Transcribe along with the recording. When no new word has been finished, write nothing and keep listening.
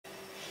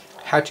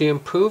how to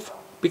improve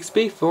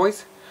Bixby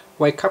voice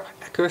wake up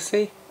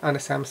accuracy on the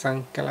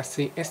Samsung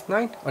Galaxy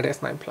S9 or the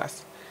S9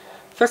 Plus.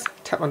 First,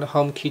 tap on the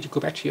home key to go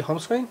back to your home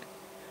screen.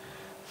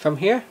 From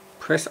here,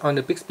 press on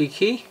the Bixby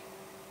key.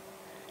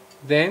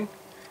 Then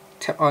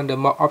tap on the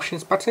more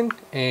options button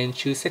and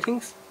choose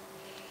settings.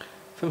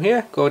 From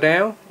here, go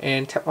down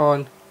and tap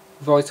on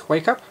voice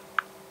wake up.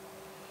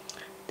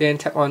 Then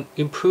tap on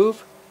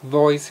improve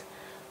voice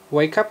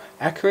wake up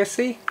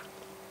accuracy.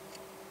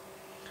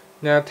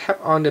 Now tap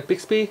on the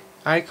Bixby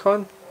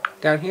icon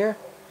down here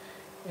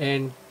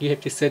and you have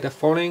to say the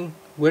following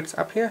words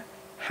up here.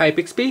 Hi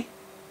Bixby.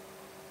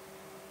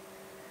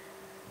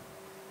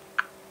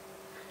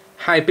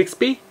 Hi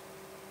Bixby.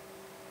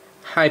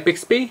 Hi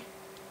Bixby.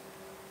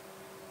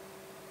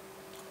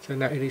 So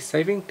now it is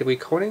saving the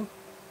recording.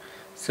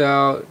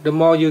 So the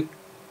more you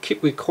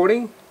keep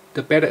recording,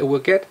 the better it will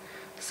get.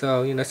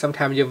 So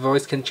sometimes your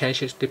voice can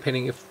change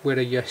depending if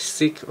whether you're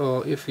sick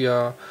or if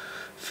you're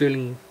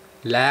feeling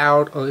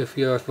loud or if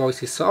your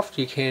voice is soft.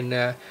 You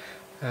can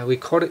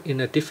record it in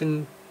a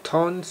different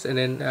tones, and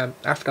then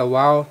after a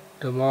while,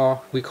 the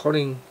more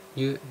recording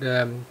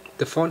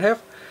the phone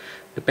have,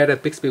 the better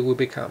Bixby will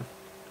become.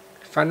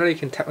 Finally, you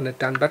can tap on the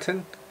done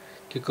button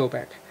to go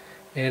back,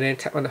 and then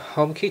tap on the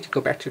home key to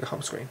go back to the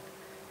home screen.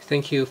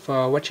 Thank you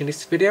for watching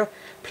this video.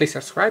 Please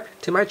subscribe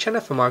to my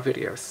channel for more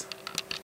videos.